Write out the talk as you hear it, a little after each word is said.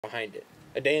behind it.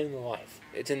 A Day in the Life.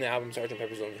 It's in the album Sgt.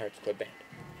 Pepper's Lonely Hearts Club Band.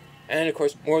 And then, of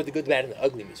course, more of the good, the bad, and the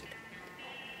ugly music.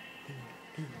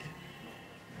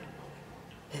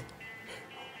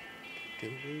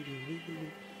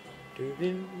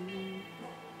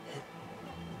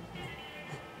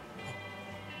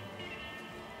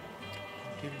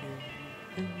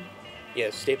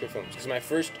 Yes, Stapler Films. Because my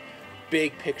first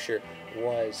big picture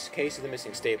was Case of the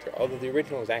Missing Stapler, although the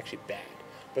original was actually bad.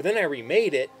 But then I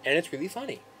remade it, and it's really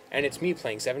funny. And it's me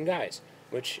playing 7 guys,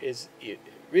 which is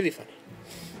really funny.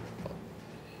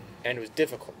 And it was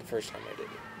difficult the first time I did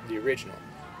it, the original.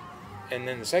 And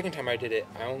then the second time I did it,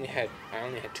 I only had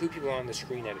 2 people on the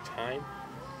screen at a time,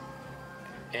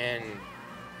 and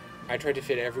I tried to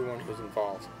fit everyone who was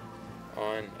involved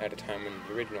on at a time in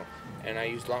the original. And I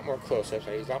used a lot more close-ups,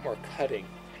 I used a lot more cutting,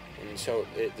 and so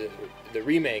the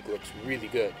remake looks really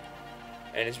good,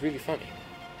 and it's really funny.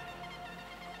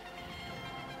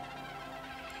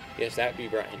 Yes, that be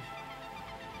Brian.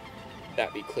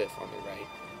 That be Cliff on the right.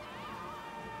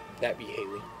 That be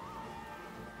Haley.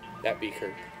 That be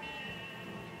Kirk.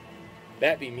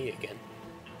 That be me again.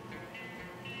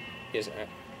 Yes,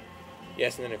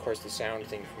 yes, and then of course the sound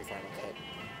thing from Final Cut.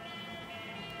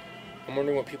 I'm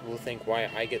wondering what people will think why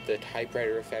I get the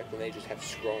typewriter effect when they just have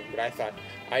scrolling, but I thought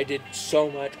I did so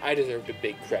much, I deserved a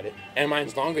big credit. And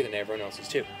mine's longer than everyone else's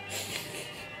too.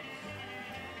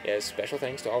 Yes, special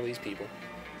thanks to all these people.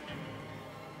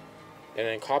 And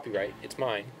then copyright, it's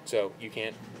mine, so you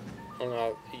can't,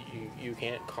 you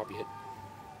can't copy it.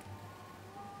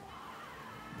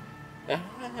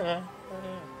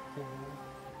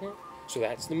 So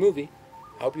that's the movie.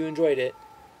 I hope you enjoyed it.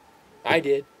 I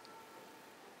did.